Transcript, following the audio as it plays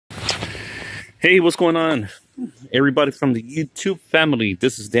Hey, what's going on, everybody from the YouTube family?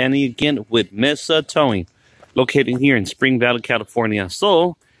 This is Danny again with Mesa Towing, located here in Spring Valley, California.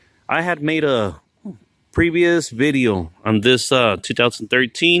 So, I had made a previous video on this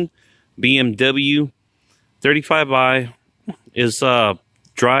 2013 BMW 35i is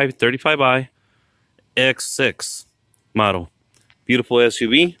Drive 35i X6 model. Beautiful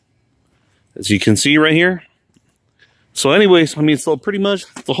SUV, as you can see right here. So anyways, so pretty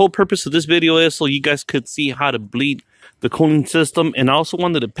much the whole purpose of this video is so you guys could see how to bleed the cooling system. And I also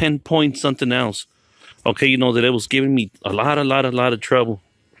wanted to pinpoint something else. Okay, you know that it was giving me a lot of trouble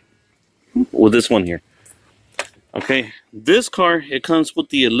with this one here. Okay, this car, it comes with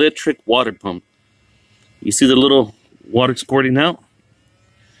the electric water pump. You see the little water squirting out?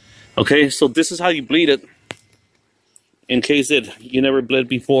 Okay, so this is how you bleed it. In case you never bled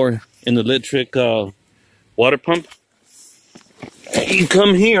before in the electric water pump. You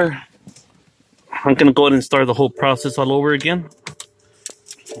come here. I'm gonna go ahead and start the whole process all over again.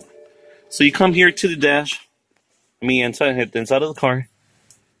 So you come here to the dash. Inside of the car.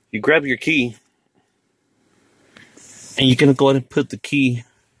 You grab your key, and you're gonna go ahead and put the key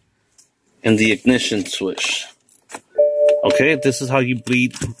in the ignition switch. Okay, this is how you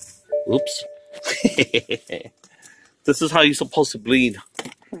bleed. Oops. This is how you're supposed to bleed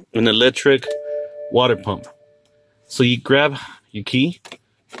an electric water pump. So you grab your key,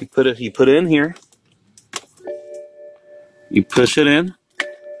 you put it in here, you push it in,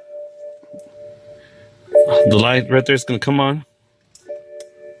 the light right there is going to come on.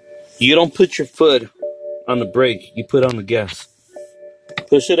 You don't put your foot on the brake, you put on the gas.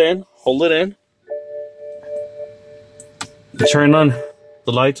 Push it in, hold it in, turn on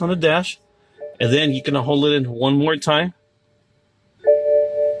the lights on the dash, and then you're going to hold it in one more time.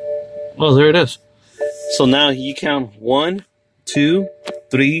 Oh, there it is. So now you count 1, 2,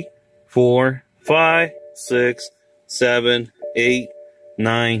 3, 4, 5, 6, 7, 8,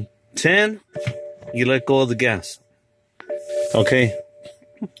 9, 10. You let go of the gas. Okay.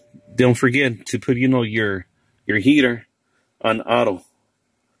 Don't forget to put, your heater on auto.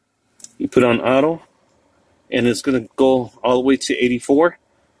 You put on auto, and it's gonna go all the way to 84.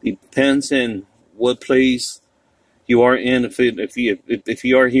 Depends on what place you are in. If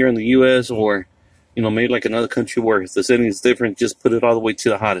you are here in the U.S. or maybe like another country where the setting is different, just put it all the way to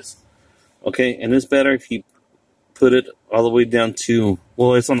the hottest. Okay, and it's better if you put it all the way down to,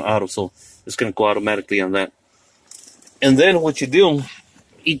 well, it's on auto, so it's going to go automatically on that. And then what you do,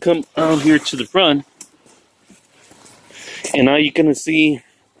 you come out here to the front, and now you're going to see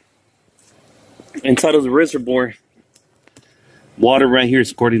inside of the reservoir, water right here is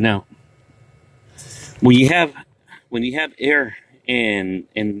squirting out. When you have air and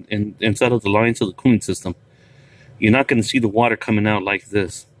inside of the lines of the cooling system, you're not going to see the water coming out like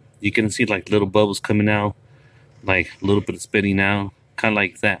this. You're going to see like little bubbles coming out, like a little bit of spitting out, kind of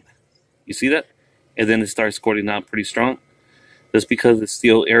like that. You see that? And then it starts squirting out pretty strong. That's because there's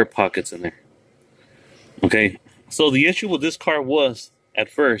still air pockets in there. Okay, so the issue with this car was, at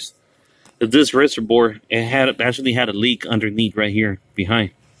first, that this reservoir, it actually had a leak underneath right here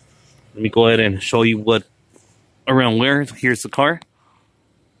behind. Let me go ahead and show you around where. Here's the car.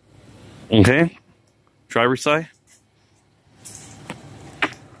 Okay, driver's side.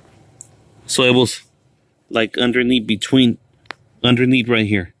 So it was like underneath right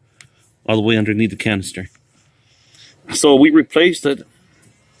here, all the way underneath the canister. So we replaced it.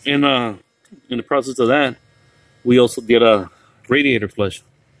 In the process of that, we also did a radiator flush.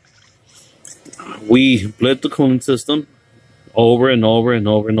 We bled the cooling system over and over and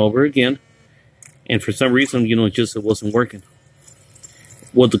over and over again. And for some reason, it wasn't working.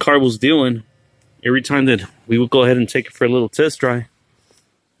 What the car was doing, every time that we would go ahead and take it for a little test drive,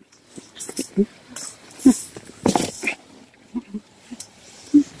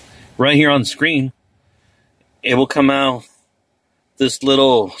 right here on the screen, it will come out this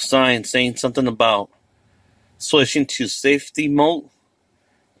little sign saying something about switching to safety mode,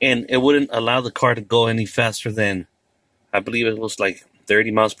 and it wouldn't allow the car to go any faster than, I believe it was like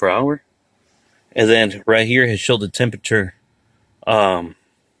 30 miles per hour. And then right here it showed the temperature sign,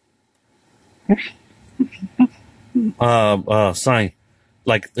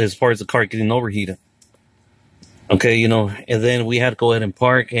 like as far as the car getting overheated. Okay, and then we had to go ahead and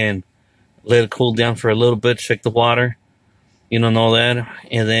park and let it cool down for a little bit, check the water, and all that,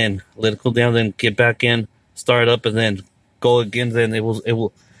 and then let it cool down, then get back in, start up, and then go again. Then it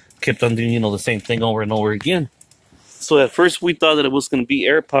will kept on doing the same thing over and over again. So at first we thought that it was going to be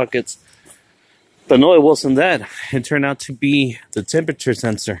air pockets, but no, it wasn't that. It turned out to be the temperature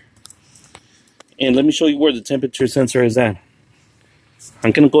sensor. And let me show you where the temperature sensor is at.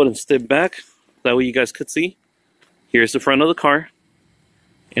 I'm going to go ahead and step back That way you guys could see. Here's the front of the car.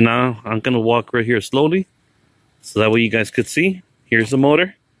 And now I'm going to walk right here slowly. So that way you guys could see. Here's the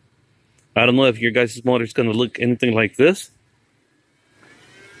motor. I don't know if your guys' motor is going to look anything like this.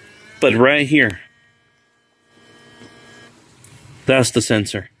 But right here, that's the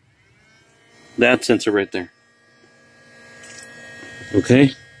sensor. That sensor right there.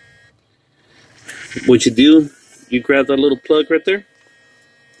 Okay. What you do, you grab that little plug right there.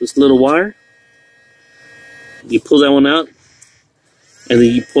 This little wire. You pull that one out. And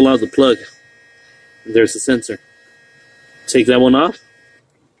then you pull out the plug. There's the sensor. Take that one off.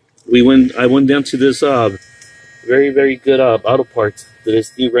 I went down to this very, very good auto parts that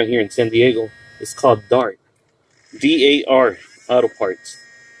is new right here in San Diego. It's called DART. D-A-R Auto Parts.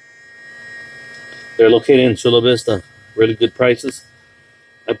 They're located in Chula Vista. Really good prices.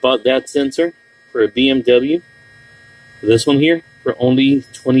 I bought that sensor for a BMW. This one here for only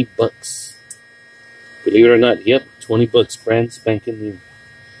 20 bucks. Believe it or not, yep, 20 bucks, brand spanking new.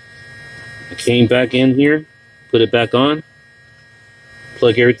 I came back in here, put it back on,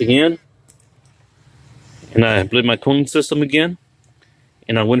 plug everything in, and I blew my cooling system again,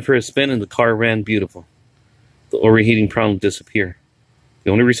 and I went for a spin, and the car ran beautiful. The overheating problem disappeared.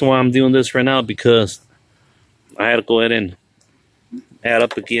 The only reason why I'm doing this right now because I had to go ahead and add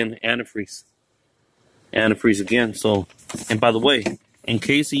up again antifreeze again. So, and by the way, in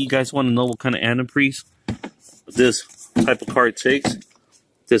case you guys want to know what kind of antifreeze this type of car takes,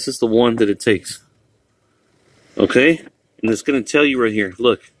 this is the one that it takes. Okay, and it's going to tell you right here.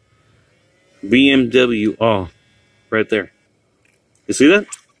 Look, BMW all right there. You see that?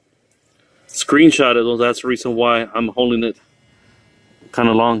 Screenshot it though. That's the reason why I'm holding it kind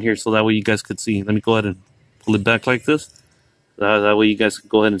of long here, so that way you guys could see. Let me go ahead and pull it back like this. That way you guys can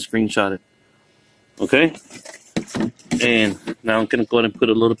go ahead and screenshot it. Okay? And now I'm going to go ahead and put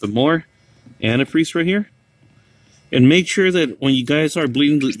a little bit more antifreeze right here. And make sure that when you guys are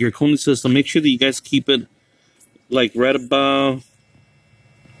bleeding your cooling system, make sure that you guys keep it like right about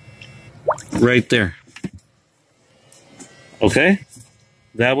right there. Okay?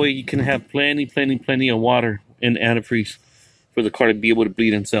 That way you can have plenty of water and antifreeze for the car to be able to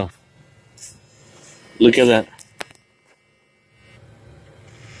bleed itself. Look at that.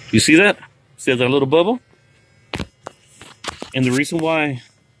 You see that? See that little bubble? And the reason why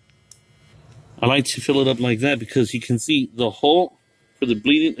I like to fill it up like that, because you can see the hole for the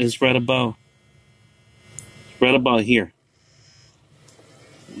bleeding is right about here.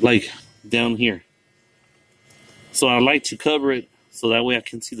 Like down here. So I like to cover it so that way I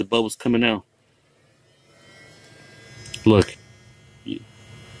can see the bubbles coming out. Look.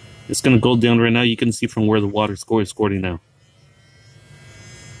 It's going to go down right now. You can see from where the water is squirting now.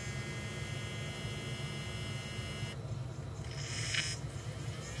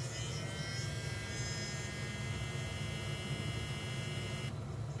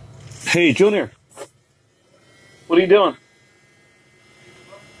 Hey, Junior. What are you doing?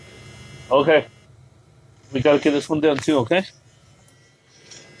 Okay. We got to get this one done too, okay?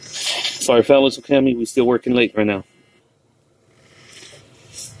 Sorry, fellas. Okay, we still working late right now.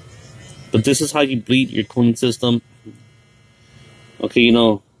 But this is how you bleed your cooling system. Okay, you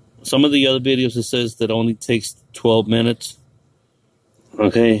know, some of the other videos it says that only takes 12 minutes.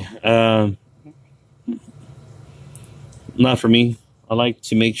 Okay, not for me. I like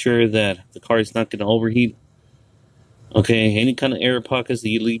to make sure that the car is not going to overheat. Okay, any kind of air pockets that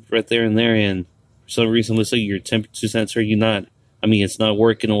you leave right there and there, and for some reason, let's say your temperature sensor, it's not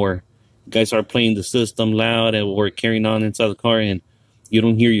working, or you guys are playing the system loud and we're carrying on inside the car and you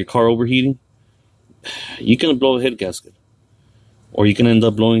don't hear your car overheating, you can blow a head gasket. Or you can end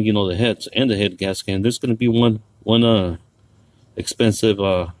up blowing, the heads and the head gasket. And there's going to be one expensive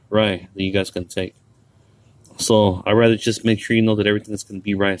ride that you guys can take. So I'd rather just make sure you know that everything is going to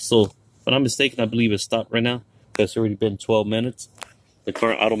be right. So if I'm not mistaken, I believe it stopped right now. Because it's already been 12 minutes. The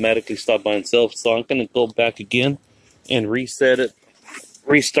car automatically stopped by itself. So I'm going to go back again and reset it.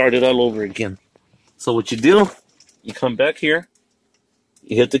 Restart it all over again. So what you do, you come back here.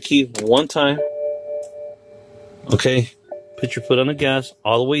 You hit the key one time. Okay. Put your foot on the gas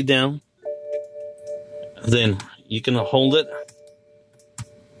all the way down. Then you can hold it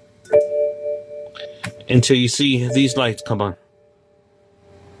until you see these lights come on.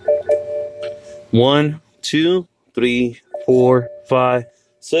 1, 2, 3, 4, 5,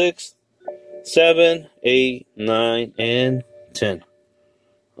 6, 7, 8, 9, and 10.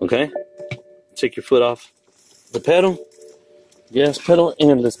 Okay? Take your foot off the pedal. Gas pedal,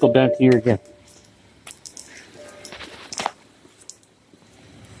 and let's go back here again.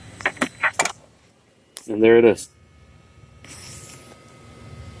 And there it is.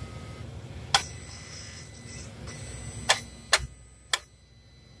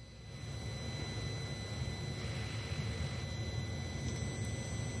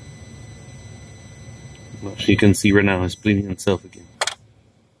 As you can see right now, it's bleeding itself again.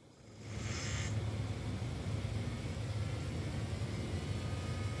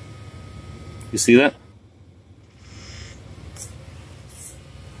 You see that?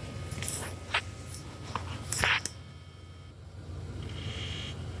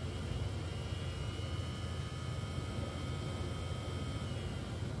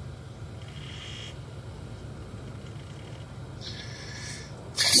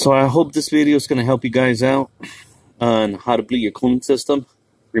 So I hope this video is going to help you guys out on how to bleed your cooling system.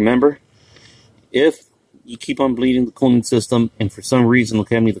 Remember, if you keep on bleeding the cooling system and for some reason,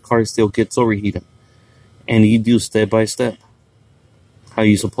 look at me, the car still gets overheated, and you do step by step how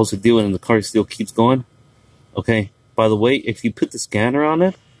you're supposed to do it and the car still keeps going, okay? By the way, if you put the scanner on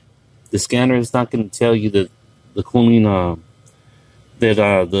it, the scanner is not going to tell you that the cooling,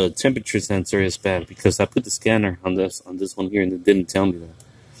 the temperature sensor is bad, because I put the scanner on this one here and it didn't tell me that.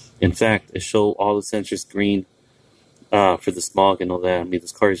 In fact, it showed all the sensors green for the smog and all that. I mean,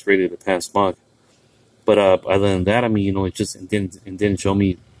 this car is ready to pass smog. But other than that, I mean, you know, it didn't show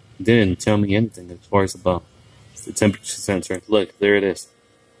me, it didn't tell me anything as far as about the temperature sensor. Look, there it is.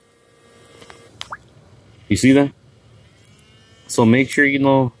 You see that? So make sure you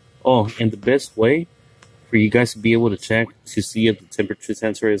know. Oh, and the best way for you guys to be able to check to see if the temperature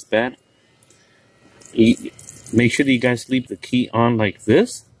sensor is bad, make sure that you guys leave the key on like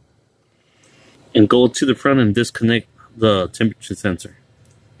this and go to the front and disconnect the temperature sensor.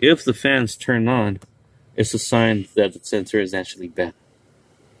 If the fans turn on, it's a sign that the sensor is actually bad.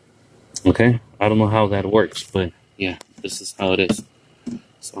 Okay? I don't know how that works, but yeah, this is how it is.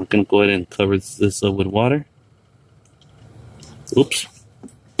 So I'm going to go ahead and cover this up with water. Oops.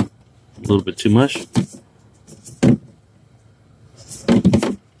 A little bit too much.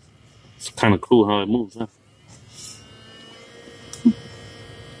 It's kind of cool how it moves, huh?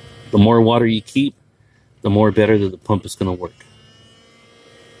 The more water you keep, the more better that the pump is going to work.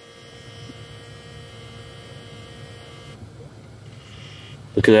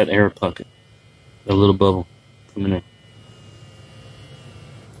 Look at that air pocket, that little bubble coming in.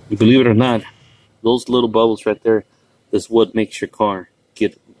 And believe it or not, those little bubbles right there is what makes your car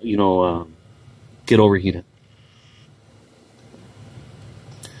get, you know, get overheated.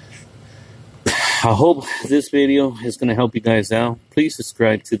 I hope this video is going to help you guys out. Please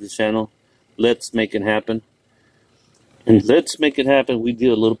subscribe to the channel. Let's make it happen. And let's make it happen. We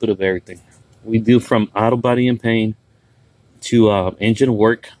do a little bit of everything. We do from auto body and paint to engine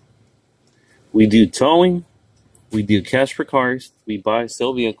work. We do towing. We do cash for cars. We buy,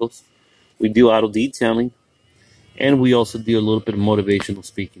 sell vehicles. We do auto detailing. And we also do a little bit of motivational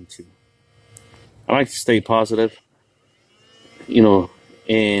speaking too. I like to stay positive, you know,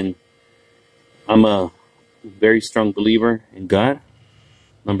 and I'm a very strong believer in God,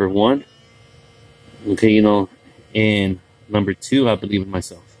 number one. Okay, you know, and number two, I believe in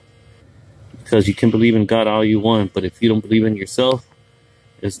myself. Because you can believe in God all you want, but if you don't believe in yourself,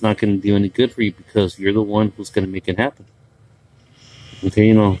 it's not going to do any good for you, because you're the one who's going to make it happen. Okay,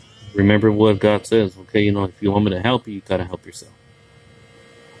 you know, remember what God says. Okay, you know, if you want me to help you, you got to help yourself.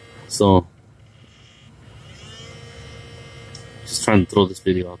 So, just trying to throw this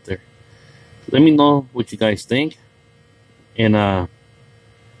video out there. Let me know what you guys think. And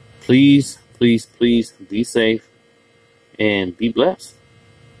please, please, please be safe and be blessed.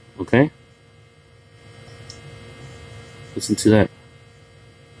 Okay? Listen to that.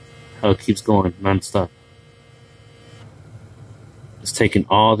 How it keeps going non-stop. It's taking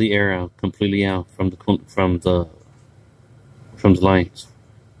all the air out, completely out from the lines.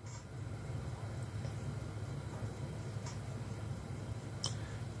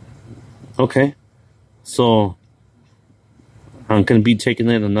 Okay, so I'm going to be taking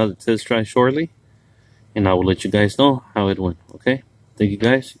in another test drive shortly, and I will let you guys know how it went, okay? Thank you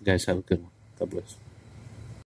guys. You guys have a good one. God bless.